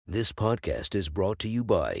This podcast is brought to you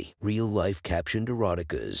by Real Life Captioned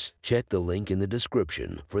Eroticas. Check the link in the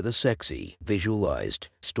description for the sexy, visualized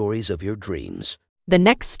stories of your dreams. The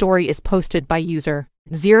next story is posted by user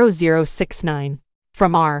 0069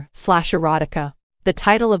 from r/erotica. The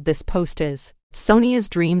title of this post is Sonia's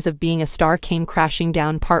Dreams of Being a Star Came Crashing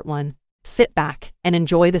Down Part 1. Sit back and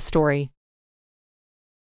enjoy the story.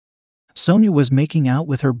 Sonia was making out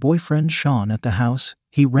with her boyfriend Sean at the house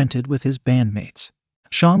he rented with his bandmates.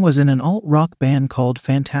 Sean was in an alt-rock band called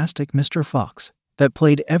Fantastic Mr. Fox that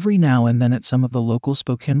played every now and then at some of the local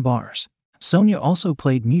Spokane bars. Sonia also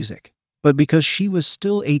played music, but because she was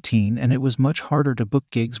still 18 and it was much harder to book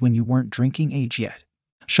gigs when you weren't drinking age yet.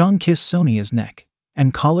 Sean kissed Sonia's neck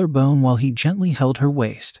and collarbone while he gently held her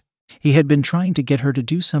waist. He had been trying to get her to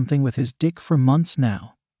do something with his dick for months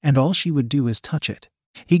now, and all she would do is touch it.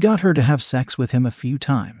 He got her to have sex with him a few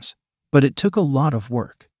times, but it took a lot of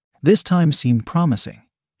work. This time seemed promising,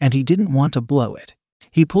 and he didn't want to blow it.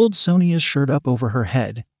 He pulled Sonia's shirt up over her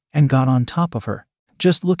head and got on top of her,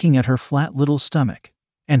 just looking at her flat little stomach,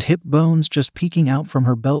 and hip bones just peeking out from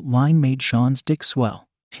her belt line made Sean's dick swell.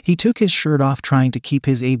 He took his shirt off, trying to keep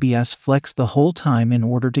his abs flexed the whole time in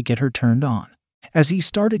order to get her turned on. As he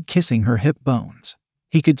started kissing her hip bones,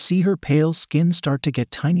 he could see her pale skin start to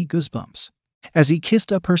get tiny goosebumps. As he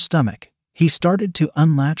kissed up her stomach, he started to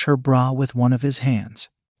unlatch her bra with one of his hands.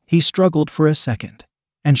 He struggled for a second,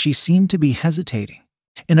 and she seemed to be hesitating.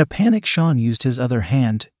 In a panic, Sean used his other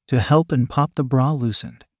hand to help and pop the bra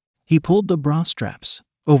loosened. He pulled the bra straps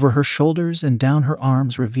over her shoulders and down her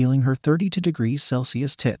arms, revealing her 32 degrees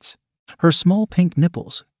Celsius tits. Her small pink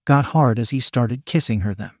nipples got hard as he started kissing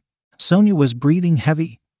her them. Sonia was breathing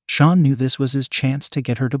heavy. Sean knew this was his chance to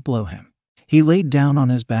get her to blow him. He laid down on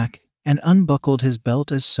his back and unbuckled his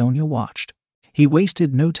belt as Sonia watched. He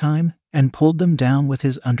wasted no time and pulled them down with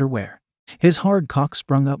his underwear. His hard cock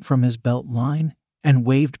sprung up from his belt line and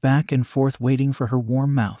waved back and forth, waiting for her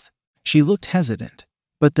warm mouth. She looked hesitant,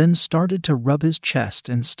 but then started to rub his chest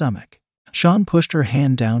and stomach. Sean pushed her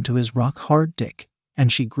hand down to his rock-hard dick,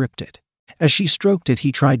 and she gripped it. As she stroked it,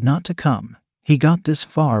 he tried not to come. He got this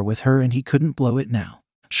far with her and he couldn't blow it now.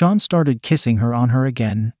 Sean started kissing her on her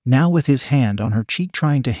again, now with his hand on her cheek,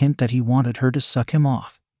 trying to hint that he wanted her to suck him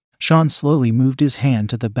off. Sean slowly moved his hand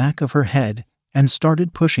to the back of her head and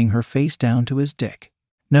started pushing her face down to his dick.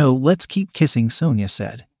 "No, let's keep kissing," Sonia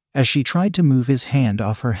said, as she tried to move his hand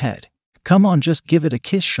off her head. "Come on, just give it a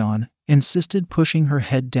kiss," Sean insisted, pushing her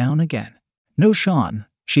head down again. "No, Sean,"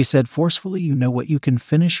 she said forcefully, "you know what, you can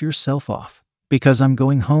finish yourself off. Because I'm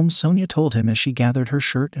going home," Sonia told him as she gathered her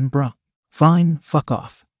shirt and bra. "Fine, fuck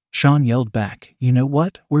off," Sean yelled back. "You know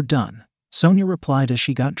what, we're done," Sonia replied as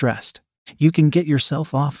she got dressed. "You can get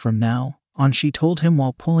yourself off from now on," she told him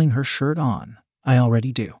while pulling her shirt on. "I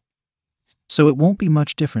already do. So it won't be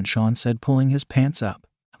much different," Sean said, pulling his pants up.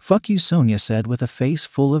 "Fuck you," Sonia said with a face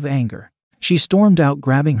full of anger. She stormed out,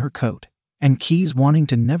 grabbing her coat and keys, wanting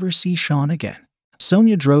to never see Sean again.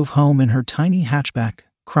 Sonia drove home in her tiny hatchback,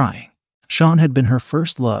 crying. Sean had been her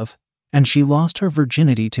first love, and she lost her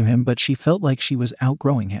virginity to him, but she felt like she was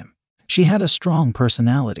outgrowing him. She had a strong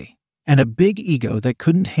personality and a big ego that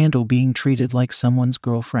couldn't handle being treated like someone's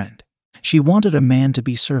girlfriend. She wanted a man to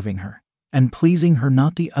be serving her and pleasing her,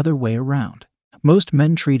 not the other way around. Most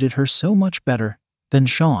men treated her so much better than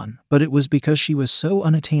Sean, but it was because she was so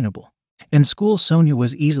unattainable. In school, Sonia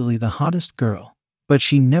was easily the hottest girl, but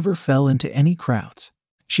she never fell into any crowds.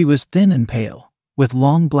 She was thin and pale, with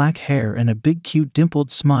long black hair and a big cute dimpled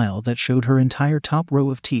smile that showed her entire top row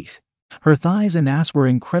of teeth. Her thighs and ass were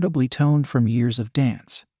incredibly toned from years of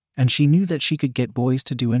dance, and she knew that she could get boys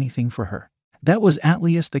to do anything for her. That was at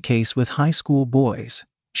least the case with high school boys.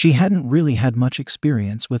 She hadn't really had much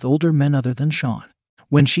experience with older men other than Sean.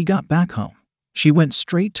 When she got back home, she went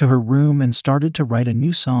straight to her room and started to write a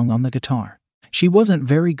new song on the guitar. She wasn't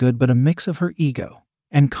very good, but a mix of her ego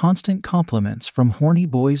and constant compliments from horny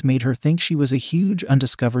boys made her think she was a huge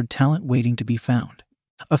undiscovered talent waiting to be found.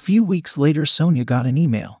 A few weeks later, Sonia got an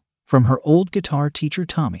email from her old guitar teacher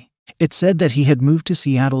Tommy. It said that he had moved to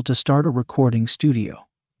Seattle to start a recording studio,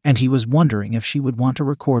 and he was wondering if she would want to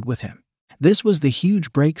record with him. This was the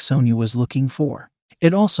huge break Sonia was looking for.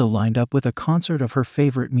 It also lined up with a concert of her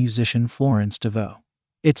favorite musician Florence DeVoe.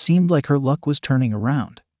 It seemed like her luck was turning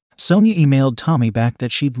around. Sonia emailed Tommy back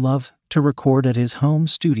that she'd love to record at his home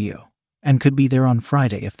studio and could be there on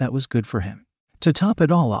Friday if that was good for him. To top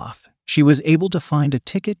it all off, she was able to find a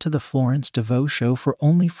ticket to the Florence DeVoe show for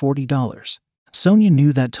only $40. Sonia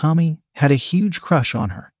knew that Tommy had a huge crush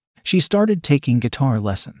on her. She started taking guitar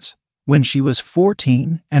lessons when she was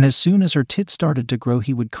 14, and as soon as her tits started to grow,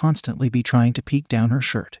 he would constantly be trying to peek down her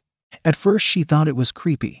shirt. At first she thought it was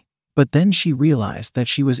creepy, but then she realized that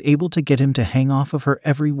she was able to get him to hang off of her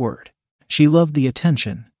every word. She loved the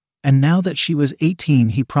attention, and now that she was 18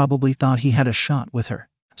 he probably thought he had a shot with her.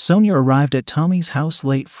 Sonia arrived at Tommy's house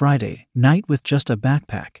late Friday night with just a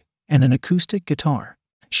backpack and an acoustic guitar.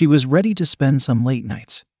 She was ready to spend some late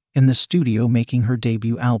nights in the studio making her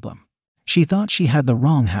debut album. She thought she had the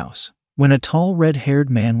wrong house when a tall red-haired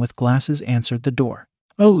man with glasses answered the door.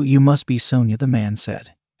 "Oh, you must be Sonia," the man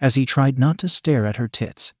said, as he tried not to stare at her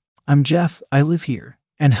tits. "I'm Jeff, I live here,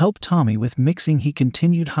 and help Tommy with mixing," he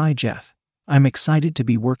continued. "Hi Jeff. I'm excited to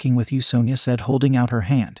be working with you," Sonia said, holding out her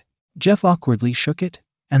hand. Jeff awkwardly shook it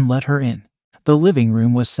and let her in. The living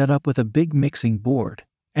room was set up with a big mixing board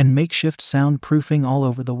and makeshift soundproofing all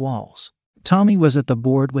over the walls. Tommy was at the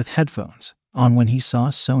board with headphones on when he saw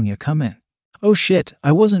Sonia come in. "Oh shit,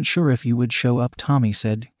 I wasn't sure if you would show up," Tommy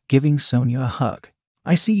said, giving Sonia a hug.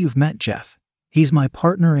 "I see you've met Jeff. He's my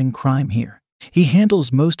partner in crime here. He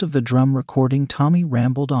handles most of the drum recording," Tommy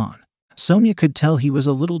rambled on. Sonia could tell he was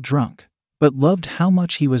a little drunk, but loved how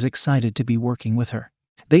much he was excited to be working with her.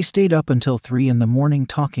 They stayed up until 3 in the morning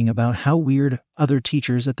talking about how weird other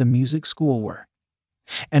teachers at the music school were,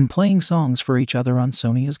 and playing songs for each other on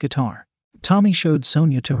Sonia's guitar. Tommy showed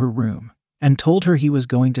Sonia to her room and told her he was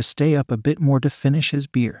going to stay up a bit more to finish his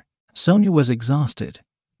beer. Sonia was exhausted,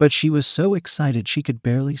 but she was so excited she could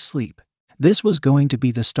barely sleep. This was going to be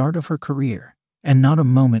the start of her career, and not a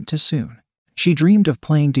moment too soon. She dreamed of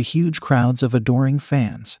playing to huge crowds of adoring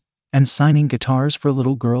fans and signing guitars for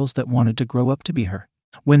little girls that wanted to grow up to be her.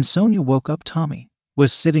 When Sonia woke up, Tommy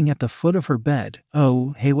was sitting at the foot of her bed.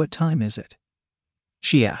 "Oh, hey, what time is it?"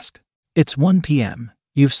 she asked. "It's 1 p.m.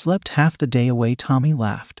 You've slept half the day away," Tommy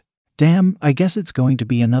laughed. "Damn, I guess it's going to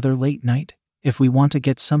be another late night if we want to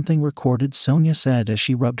get something recorded," Sonia said as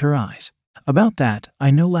she rubbed her eyes. "About that,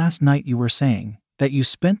 I know last night you were saying that you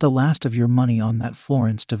spent the last of your money on that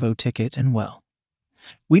Florence DeVoe ticket, and well,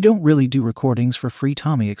 we don't really do recordings for free,"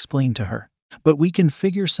 Tommy explained to her. "But we can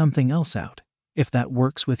figure something else out, if that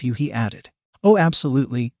works with you," he added. "Oh,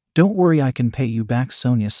 absolutely. Don't worry, I can pay you back,"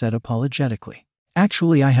 Sonia said apologetically.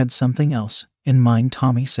 "Actually, I had something else in mind,"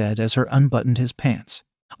 Tommy said as he unbuttoned his pants.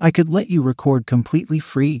 "I could let you record completely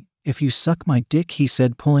free if you suck my dick," he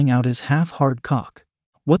said, pulling out his half-hard cock.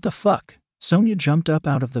 "What the fuck?" Sonia jumped up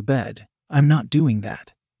out of the bed. "I'm not doing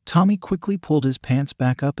that." Tommy quickly pulled his pants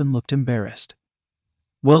back up and looked embarrassed.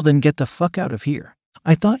 "Well then get the fuck out of here.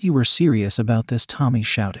 I thought you were serious about this," Tommy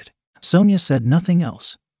shouted. Sonia said nothing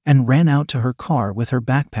else and ran out to her car with her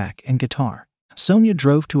backpack and guitar. Sonia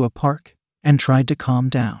drove to a park and tried to calm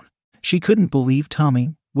down. She couldn't believe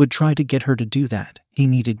Tommy would try to get her to do that. "He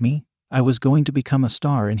needed me. I was going to become a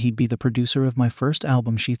star and he'd be the producer of my first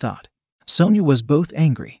album," she thought. Sonia was both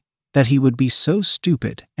angry that he would be so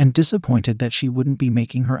stupid and disappointed that she wouldn't be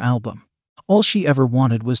making her album. All she ever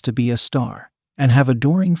wanted was to be a star and have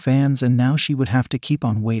adoring fans, and now she would have to keep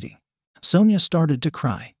on waiting. Sonia started to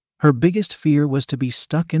cry. Her biggest fear was to be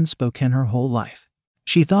stuck in Spokane her whole life.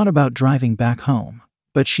 She thought about driving back home,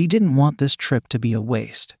 but she didn't want this trip to be a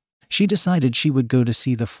waste. She decided she would go to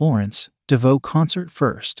see the Florence DeVoe concert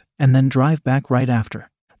first and then drive back right after.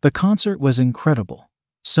 The concert was incredible.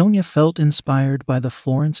 Sonia felt inspired by the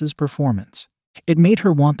Florence's performance. It made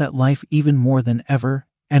her want that life even more than ever,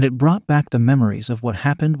 and it brought back the memories of what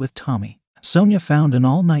happened with Tommy. Sonia found an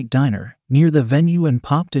all-night diner near the venue and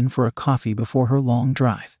popped in for a coffee before her long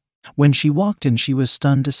drive. When she walked in, she was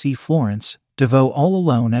stunned to see Florence DeVoe all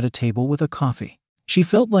alone at a table with a coffee. She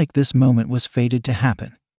felt like this moment was fated to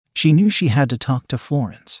happen. She knew she had to talk to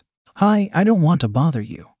Florence. "Hi, I don't want to bother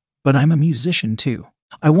you, but I'm a musician too.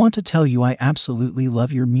 I want to tell you I absolutely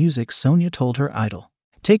love your music," Sonia told her idol.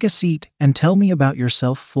 "Take a seat and tell me about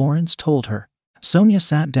yourself," Florence told her. Sonia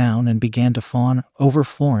sat down and began to fawn over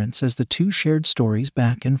Florence as the two shared stories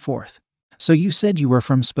back and forth. "So you said you were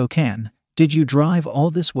from Spokane. Did you drive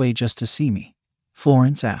all this way just to see me?"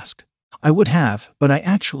 Florence asked. "I would have, but I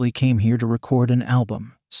actually came here to record an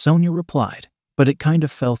album," Sonia replied, "but it kind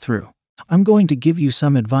of fell through." "I'm going to give you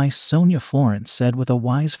some advice," Sonia, Florence said with a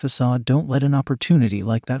wise facade. "Don't let an opportunity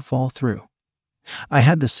like that fall through. I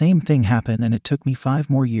had the same thing happen and it took me 5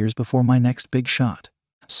 more years before my next big shot."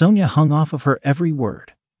 Sonia hung off of her every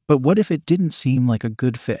word. "But what if it didn't seem like a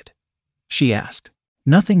good fit?" she asked.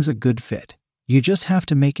 "Nothing's a good fit. You just have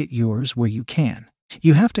to make it yours where you can.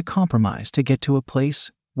 You have to compromise to get to a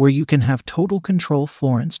place where you can have total control,"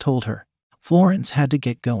 Florence told her. Florence had to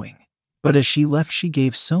get going. But as she left, she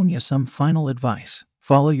gave Sonia some final advice.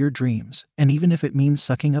 "Follow your dreams, and even if it means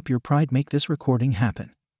sucking up your pride, make this recording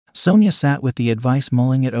happen." Sonia sat with the advice,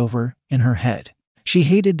 mulling it over in her head. She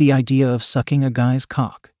hated the idea of sucking a guy's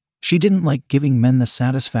cock. She didn't like giving men the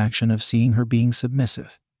satisfaction of seeing her being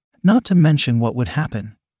submissive. Not to mention what would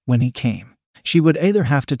happen when he came. She would either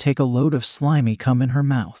have to take a load of slimy cum in her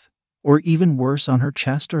mouth, or even worse on her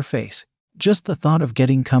chest or face. Just the thought of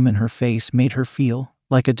getting cum in her face made her feel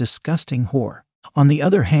like a disgusting whore. On the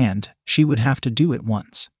other hand, she would have to do it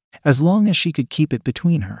once. As long as she could keep it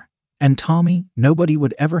between her and Tommy, nobody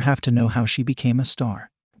would ever have to know how she became a star.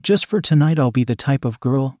 Just for tonight, I'll be the type of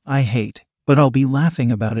girl I hate, but I'll be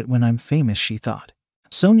laughing about it when I'm famous, she thought.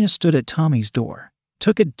 Sonia stood at Tommy's door,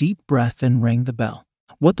 took a deep breath and rang the bell.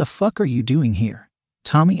 What the fuck are you doing here?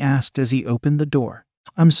 Tommy asked as he opened the door.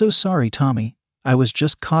 I'm so sorry, Tommy. I was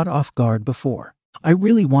just caught off guard before. I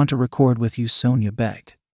really want to record with you, Sonia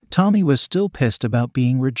begged. Tommy was still pissed about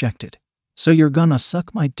being rejected. So you're gonna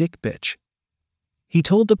suck my dick, bitch? He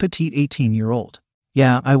told the petite 18-year-old.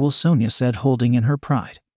 Yeah, I will, Sonia said, holding in her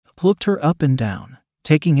pride. Looked her up and down,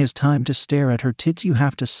 taking his time to stare at her tits. You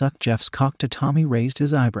have to suck Jeff's cock. To Tommy raised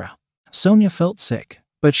his eyebrow. Sonia felt sick,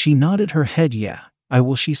 but she nodded her head. Yeah, I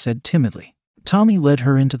will, she said timidly. Tommy led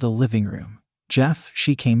her into the living room. Jeff,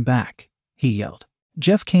 she came back, he yelled.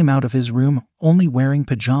 Jeff came out of his room, only wearing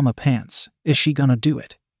pajama pants. Is she gonna do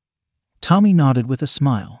it? Tommy nodded with a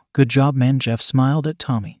smile. Good job, man. Jeff smiled at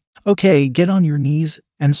Tommy. Okay, get on your knees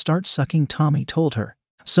and start sucking, Tommy told her.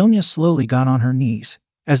 Sonia slowly got on her knees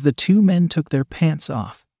as the two men took their pants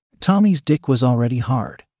off. Tommy's dick was already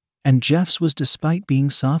hard, and Jeff's was, despite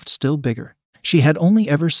being soft, still bigger. She had only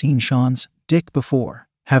ever seen Sean's dick before.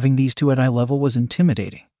 Having these two at eye level was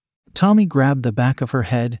intimidating. Tommy grabbed the back of her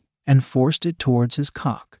head and forced it towards his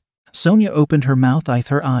cock. Sonia opened her mouth,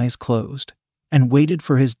 her eyes closed, and waited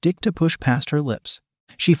for his dick to push past her lips.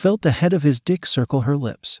 She felt the head of his dick circle her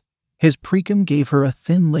lips. His precum gave her a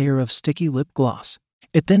thin layer of sticky lip gloss.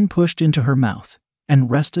 It then pushed into her mouth and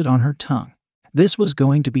rested on her tongue. This was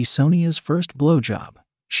going to be Sonia's first blowjob.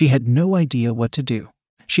 She had no idea what to do.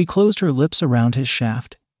 She closed her lips around his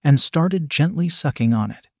shaft and started gently sucking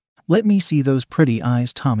on it. Let me see those pretty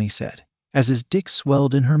eyes, Tommy said, as his dick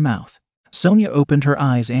swelled in her mouth. Sonia opened her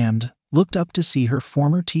eyes and looked up to see her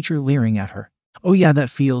former teacher leering at her. Oh yeah, that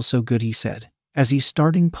feels so good, he said, as he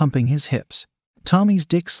started pumping his hips. Tommy's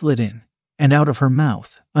dick slid in and out of her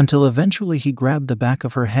mouth until eventually he grabbed the back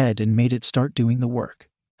of her head and made it start doing the work.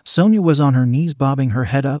 Sonia was on her knees, bobbing her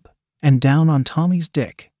head up and down on Tommy's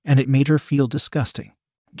dick, and it made her feel disgusting.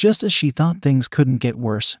 Just as she thought things couldn't get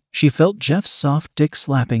worse, she felt Jeff's soft dick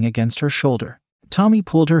slapping against her shoulder. Tommy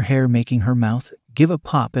pulled her hair, making her mouth give a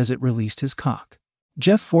pop as it released his cock.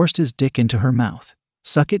 Jeff forced his dick into her mouth.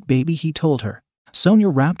 Suck it, baby, he told her. Sonia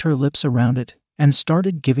wrapped her lips around it and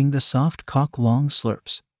started giving the soft cock long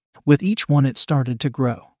slurps. With each one it started to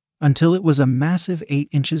grow, until it was a massive 8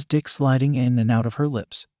 inches dick sliding in and out of her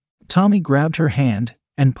lips. Tommy grabbed her hand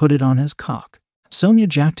and put it on his cock. Sonia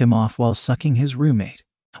jacked him off while sucking his roommate.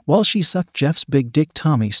 While she sucked Jeff's big dick,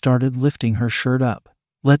 Tommy started lifting her shirt up.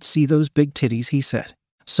 Let's see those big titties, he said.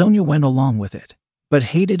 Sonia went along with it, but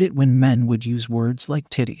hated it when men would use words like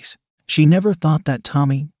titties. She never thought that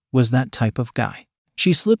Tommy was that type of guy.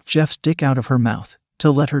 She slipped Jeff's dick out of her mouth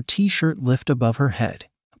to let her t-shirt lift above her head.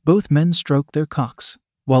 Both men stroked their cocks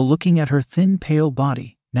while looking at her thin, pale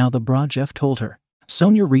body. Now the bra, Jeff told her.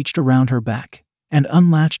 Sonia reached around her back and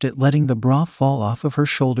unlatched it, letting the bra fall off of her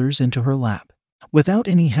shoulders into her lap. Without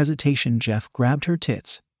any hesitation, Jeff grabbed her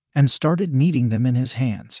tits and started kneading them in his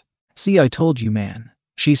hands. See, I told you, man.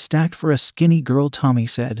 She's stacked for a skinny girl, Tommy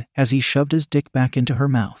said as he shoved his dick back into her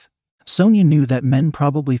mouth. Sonia knew that men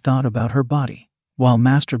probably thought about her body while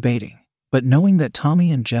masturbating, but knowing that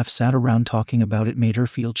Tommy and Jeff sat around talking about it made her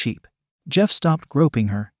feel cheap. Jeff stopped groping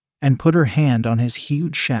her and put her hand on his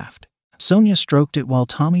huge shaft. Sonia stroked it while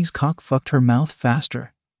Tommy's cock fucked her mouth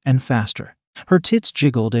faster and faster. Her tits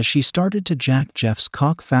jiggled as she started to jack Jeff's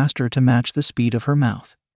cock faster to match the speed of her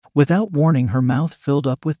mouth. Without warning, her mouth filled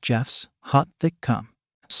up with Jeff's hot, thick cum.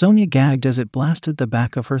 Sonia gagged as it blasted the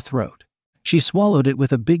back of her throat. She swallowed it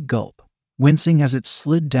with a big gulp, wincing as it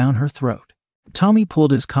slid down her throat. Tommy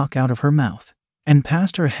pulled his cock out of her mouth and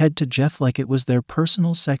passed her head to Jeff like it was their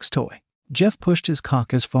personal sex toy. Jeff pushed his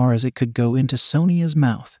cock as far as it could go into Sonia's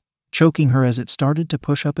mouth, choking her as it started to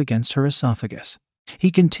push up against her esophagus.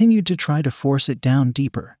 He continued to try to force it down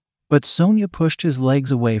deeper, but Sonia pushed his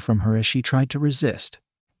legs away from her as she tried to resist.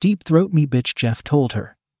 Deep throat me, bitch, Jeff told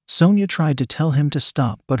her. Sonia tried to tell him to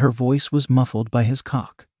stop, but her voice was muffled by his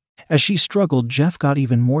cock. As she struggled, Jeff got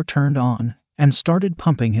even more turned on and started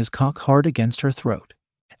pumping his cock hard against her throat.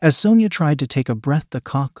 As Sonia tried to take a breath, the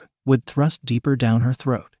cock would thrust deeper down her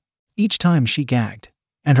throat. Each time she gagged,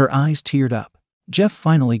 and her eyes teared up. Jeff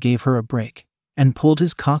finally gave her a break and pulled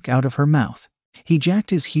his cock out of her mouth. He jacked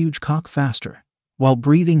his huge cock faster, While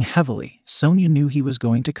breathing heavily, Sonia knew he was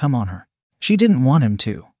going to come on her. She didn't want him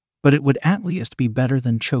to, but it would at least be better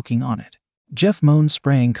than choking on it. Jeff moaned,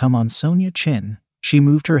 spraying cum on Sonia's chin. She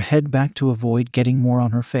moved her head back to avoid getting more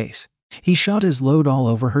on her face. He shot his load all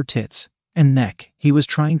over her tits and neck. He was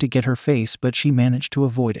trying to get her face, but she managed to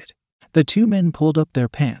avoid it. The two men pulled up their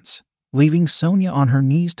pants, leaving Sonia on her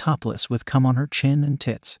knees topless with cum on her chin and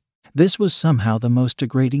tits. This was somehow the most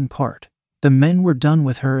degrading part. The men were done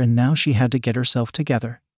with her and now she had to get herself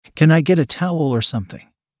together. "Can I get a towel or something?"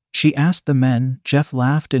 she asked the men. Jeff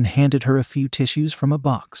laughed and handed her a few tissues from a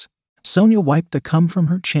box. Sonia wiped the cum from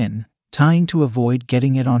her chin, trying to avoid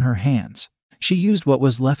getting it on her hands. She used what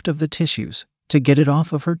was left of the tissues to get it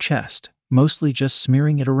off of her chest, mostly just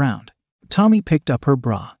smearing it around. Tommy picked up her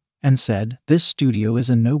bra and said, "This studio is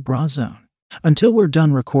a no-bra zone. Until we're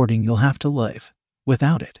done recording, you'll have to live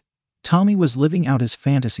without it." Tommy was living out his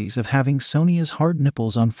fantasies of having Sonia's hard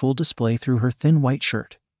nipples on full display through her thin white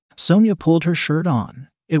shirt. Sonia pulled her shirt on.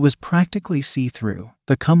 It was practically see-through.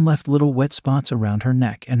 The cum left little wet spots around her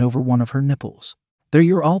neck and over one of her nipples. "There,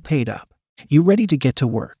 you're all paid up. You ready to get to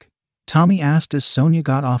work?" Tommy asked as Sonia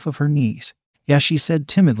got off of her knees. "Yeah," she said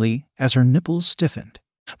timidly as her nipples stiffened.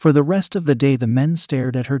 For the rest of the day, the men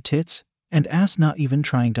stared at her tits and ass, not even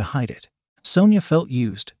trying to hide it. Sonia felt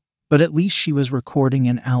used, but at least she was recording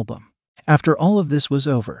an album. After all of this was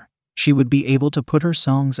over, she would be able to put her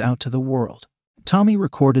songs out to the world. Tommy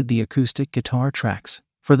recorded the acoustic guitar tracks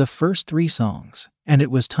for the first 3 songs, and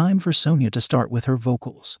it was time for Sonia to start with her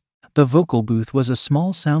vocals. The vocal booth was a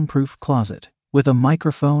small soundproof closet with a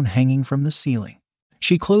microphone hanging from the ceiling.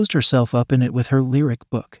 She closed herself up in it with her lyric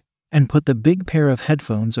book and put the big pair of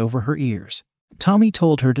headphones over her ears. Tommy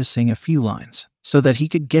told her to sing a few lines so that he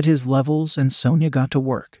could get his levels, and Sonia got to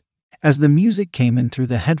work. As the music came in through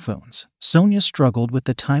the headphones, Sonia struggled with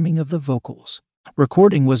the timing of the vocals.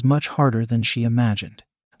 Recording was much harder than she imagined.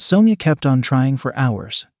 Sonia kept on trying for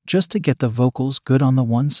hours just to get the vocals good on the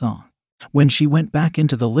one song. When she went back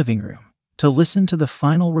into the living room to listen to the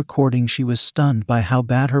final recording, she was stunned by how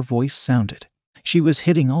bad her voice sounded. She was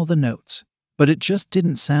hitting all the notes, but it just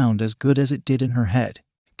didn't sound as good as it did in her head.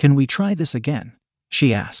 "Can we try this again?"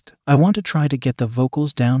 she asked. "I want to try to get the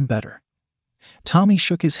vocals down better." Tommy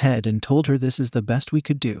shook his head and told her this is the best we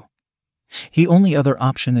could do. The only other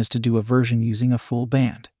option is to do a version using a full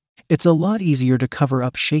band. It's a lot easier to cover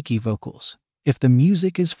up shaky vocals if the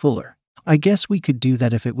music is fuller. "I guess we could do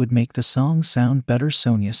that if it would make the song sound better,"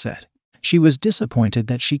 Sonia said. She was disappointed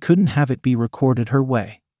that she couldn't have it be recorded her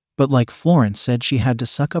way, but like Florence said, she had to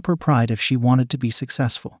suck up her pride if she wanted to be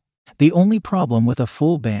successful. "The only problem with a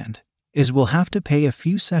full band is we'll have to pay a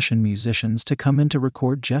few session musicians to come in to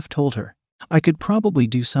record," Jeff told her. "I could probably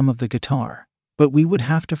do some of the guitar, but we would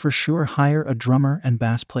have to for sure hire a drummer and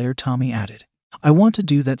bass player," Tommy added. "I want to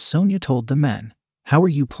do that," Sonia told the men. "How are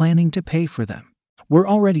you planning to pay for them?" "We're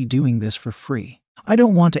already doing this for free. I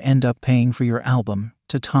don't want to end up paying for your album,"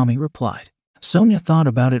 Tommy replied. Sonia thought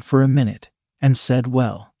about it for a minute and said,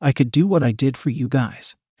 "Well, I could do what I did for you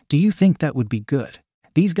guys. Do you think that would be good?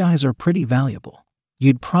 These guys are pretty valuable.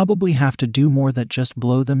 You'd probably have to do more than just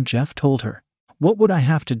blow them," Jeff told her. "What would I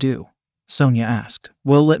have to do?" Sonia asked.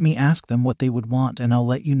 "Well, let me ask them what they would want and I'll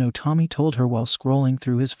let you know," Tommy told her while scrolling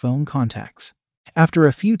through his phone contacts. After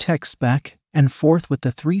a few texts back and forth with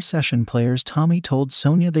the 3 session players, Tommy told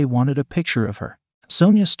Sonia they wanted a picture of her.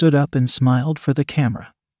 Sonia stood up and smiled for the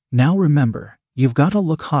camera. "Now remember, you've got to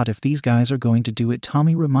look hot if these guys are going to do it,"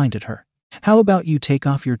 Tommy reminded her. "How about you take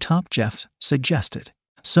off your top?" Jeff suggested.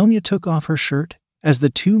 Sonia took off her shirt as the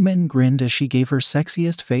 2 men grinned as she gave her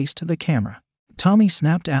sexiest face to the camera. Tommy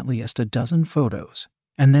snapped at least a dozen photos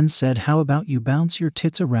and then said, "How about you bounce your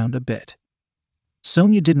tits around a bit?"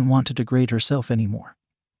 Sonia didn't want to degrade herself anymore,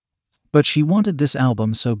 but she wanted this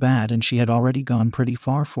album so bad and she had already gone pretty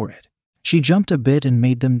far for it. She jumped a bit and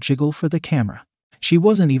made them jiggle for the camera. She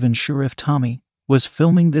wasn't even sure if Tommy was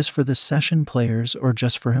filming this for the session players or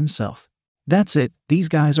just for himself. "That's it, these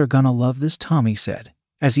guys are gonna love this," Tommy said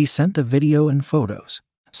as he sent the video and photos.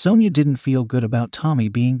 Sonia didn't feel good about Tommy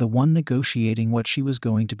being the one negotiating what she was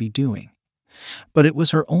going to be doing, but it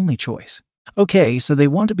was her only choice. "Okay, so they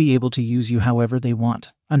want to be able to use you however they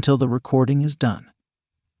want until the recording is done,"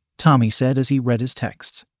 Tommy said as he read his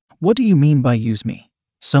texts. "What do you mean by use me?"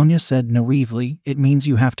 Sonia said naively. "It means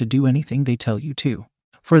you have to do anything they tell you to.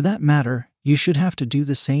 For that matter, you should have to do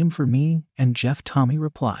the same for me and Jeff," Tommy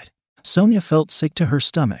replied. Sonia felt sick to her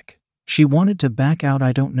stomach. She wanted to back out.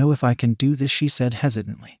 "I don't know if I can do this," she said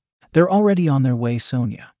hesitantly. "They're already on their way,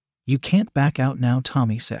 Sonia. You can't back out now,"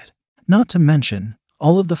 Tommy said. "Not to mention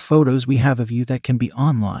all of the photos we have of you that can be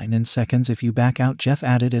online in seconds if you back out," Jeff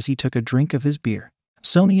added as he took a drink of his beer.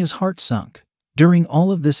 Sonia's heart sunk. During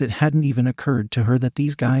all of this, it hadn't even occurred to her that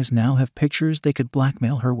these guys now have pictures they could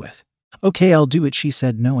blackmail her with. Okay, I'll do it, she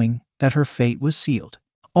said, knowing that her fate was sealed.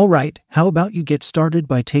 All right, how about you get started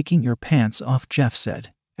by taking your pants off, Jeff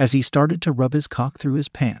said, as he started to rub his cock through his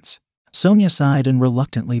pants. Sonia sighed and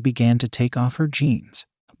reluctantly began to take off her jeans.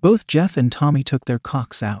 Both Jeff and Tommy took their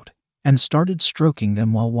cocks out and started stroking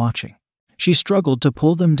them while watching. She struggled to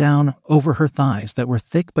pull them down over her thighs that were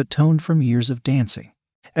thick but toned from years of dancing.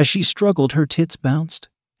 As she struggled, her tits bounced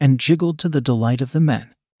and jiggled to the delight of the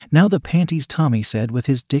men. Now the panties, Tommy said with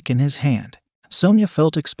his dick in his hand. Sonia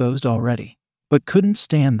felt exposed already, but couldn't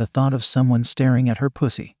stand the thought of someone staring at her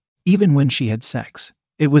pussy. Even when she had sex,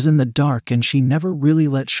 it was in the dark and she never really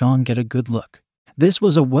let Sean get a good look. This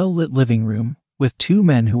was a well-lit living room with two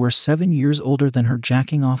men who were 7 years older than her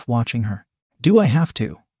jacking off watching her. Do I have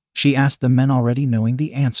to? She asked the men, already knowing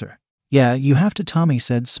the answer. Yeah, you have to, Tommy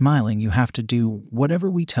said, smiling. You have to do whatever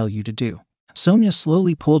we tell you to do. Sonia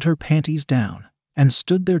slowly pulled her panties down and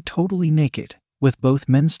stood there totally naked, with both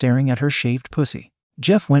men staring at her shaved pussy.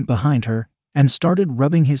 Jeff went behind her and started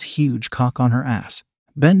rubbing his huge cock on her ass.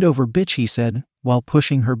 Bend over, bitch, he said, while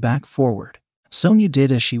pushing her back forward. Sonia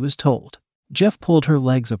did as she was told. Jeff pulled her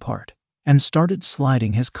legs apart and started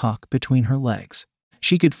sliding his cock between her legs.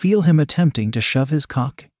 She could feel him attempting to shove his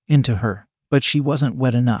cock into her, but she wasn't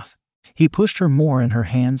wet enough. He pushed her more and her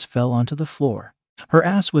hands fell onto the floor. Her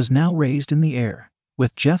ass was now raised in the air,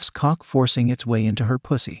 with Jeff's cock forcing its way into her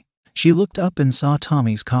pussy. She looked up and saw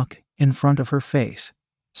Tommy's cock in front of her face.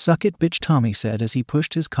 Suck it, bitch, Tommy said as he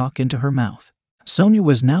pushed his cock into her mouth. Sonia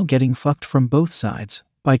was now getting fucked from both sides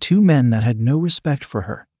by two men that had no respect for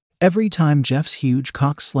her. Every time Jeff's huge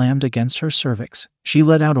cock slammed against her cervix, she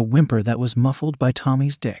let out a whimper that was muffled by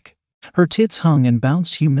Tommy's dick. Her tits hung and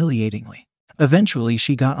bounced humiliatingly. Eventually,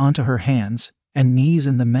 she got onto her hands and knees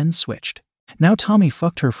and the men switched. Now Tommy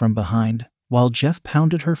fucked her from behind while Jeff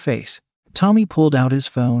pounded her face. Tommy pulled out his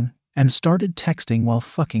phone and started texting while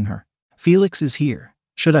fucking her. Felix is here.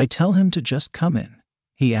 Should I tell him to just come in?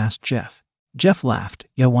 He asked Jeff. Jeff laughed.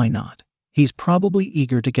 Yeah, why not? He's probably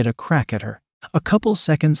eager to get a crack at her. A couple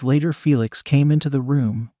seconds later, Felix came into the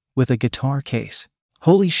room with a guitar case.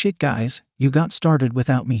 Holy shit, guys, you got started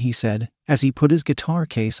without me, he said, as he put his guitar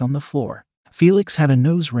case on the floor. Felix had a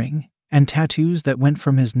nose ring and tattoos that went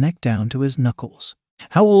from his neck down to his knuckles.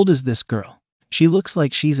 How old is this girl? She looks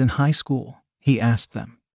like she's in high school, he asked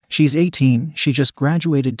them. She's 18, she just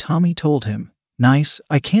graduated, Tommy told him. Nice,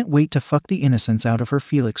 I can't wait to fuck the innocence out of her,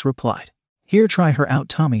 Felix replied. Here, try her out,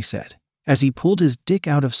 Tommy said. As he pulled his dick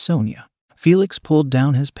out of Sonia, Felix pulled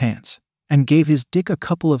down his pants and gave his dick a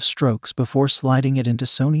couple of strokes before sliding it into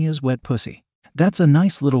Sonia's wet pussy. That's a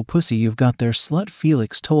nice little pussy you've got there, slut,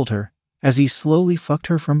 Felix told her as he slowly fucked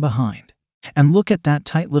her from behind. And look at that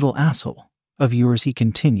tight little asshole of yours, he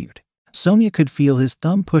continued. Sonia could feel his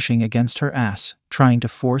thumb pushing against her ass, trying to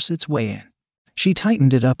force its way in. She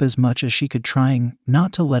tightened it up as much as she could, trying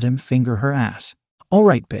not to let him finger her ass. All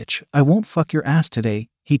right, bitch, I won't fuck your ass today,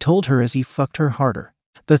 he told her as he fucked her harder.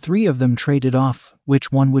 The three of them traded off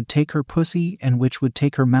which one would take her pussy and which would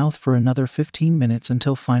take her mouth for another 15 minutes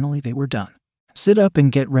until finally they were done. Sit up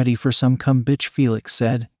and get ready for some cum, bitch, Felix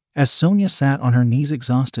said, as Sonia sat on her knees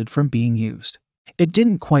exhausted from being used. It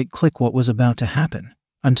didn't quite click what was about to happen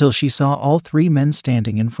until she saw all three men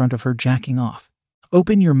standing in front of her jacking off.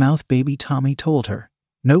 Open your mouth, baby, Tommy told her.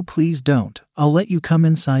 No, please don't. I'll let you come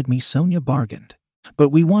inside me, Sonia bargained. But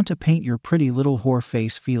we want to paint your pretty little whore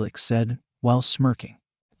face, Felix said, while smirking.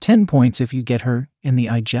 10 points if you get her in the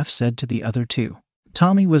eye, Jeff said to the other two.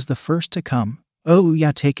 Tommy was the first to come. Oh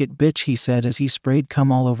yeah, take it, bitch, he said as he sprayed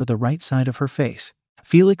cum all over the right side of her face.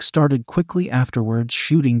 Felix started quickly afterwards,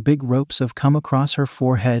 shooting big ropes of cum across her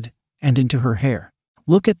forehead and into her hair.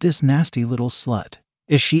 Look at this nasty little slut.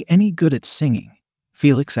 Is she any good at singing?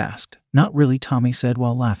 Felix asked. Not really, Tommy said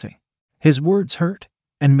while laughing. His words hurt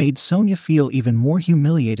and made Sonia feel even more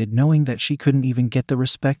humiliated, knowing that she couldn't even get the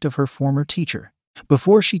respect of her former teacher.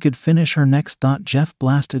 Before she could finish her next thought, Jeff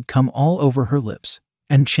blasted cum all over her lips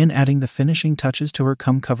and chin, adding the finishing touches to her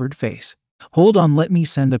cum-covered face. Hold on, let me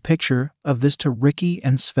send a picture of this to Ricky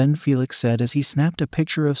and Sven, Felix said as he snapped a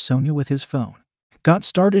picture of Sonia with his phone. Got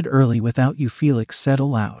started early without you, Felix said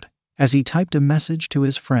aloud as he typed a message to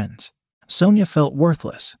his friends. Sonia felt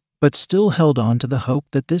worthless, but still held on to the hope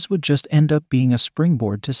that this would just end up being a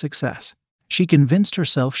springboard to success. She convinced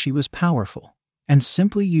herself she was powerful and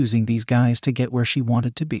simply using these guys to get where she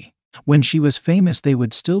wanted to be. When she was famous, they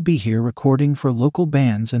would still be here recording for local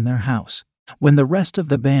bands in their house. When the rest of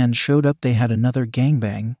the band showed up, they had another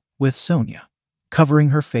gangbang with Sonia, covering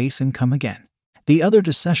her face and cum again. The other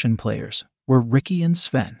session players were Ricky and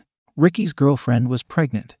Sven. Ricky's girlfriend was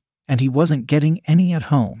pregnant and he wasn't getting any at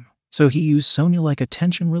home, so he used Sonia like a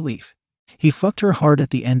tension relief. He fucked her hard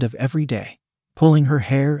at the end of every day, pulling her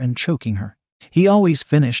hair and choking her. He always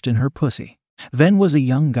finished in her pussy. Ven was a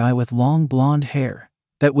young guy with long blonde hair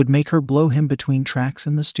that would make her blow him between tracks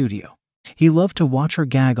in the studio. He loved to watch her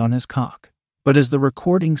gag on his cock, but as the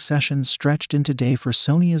recording session stretched into day for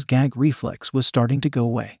Sonia's gag reflex was starting to go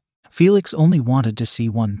away. Felix only wanted to see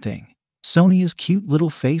one thing: Sonia's cute little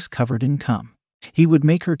face covered in cum. He would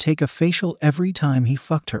make her take a facial every time he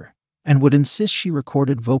fucked her, and would insist she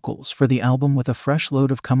recorded vocals for the album with a fresh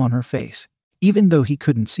load of cum on her face, even though he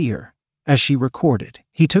couldn't see her. As she recorded,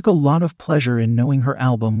 he took a lot of pleasure in knowing her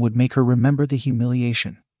album would make her remember the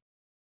humiliation.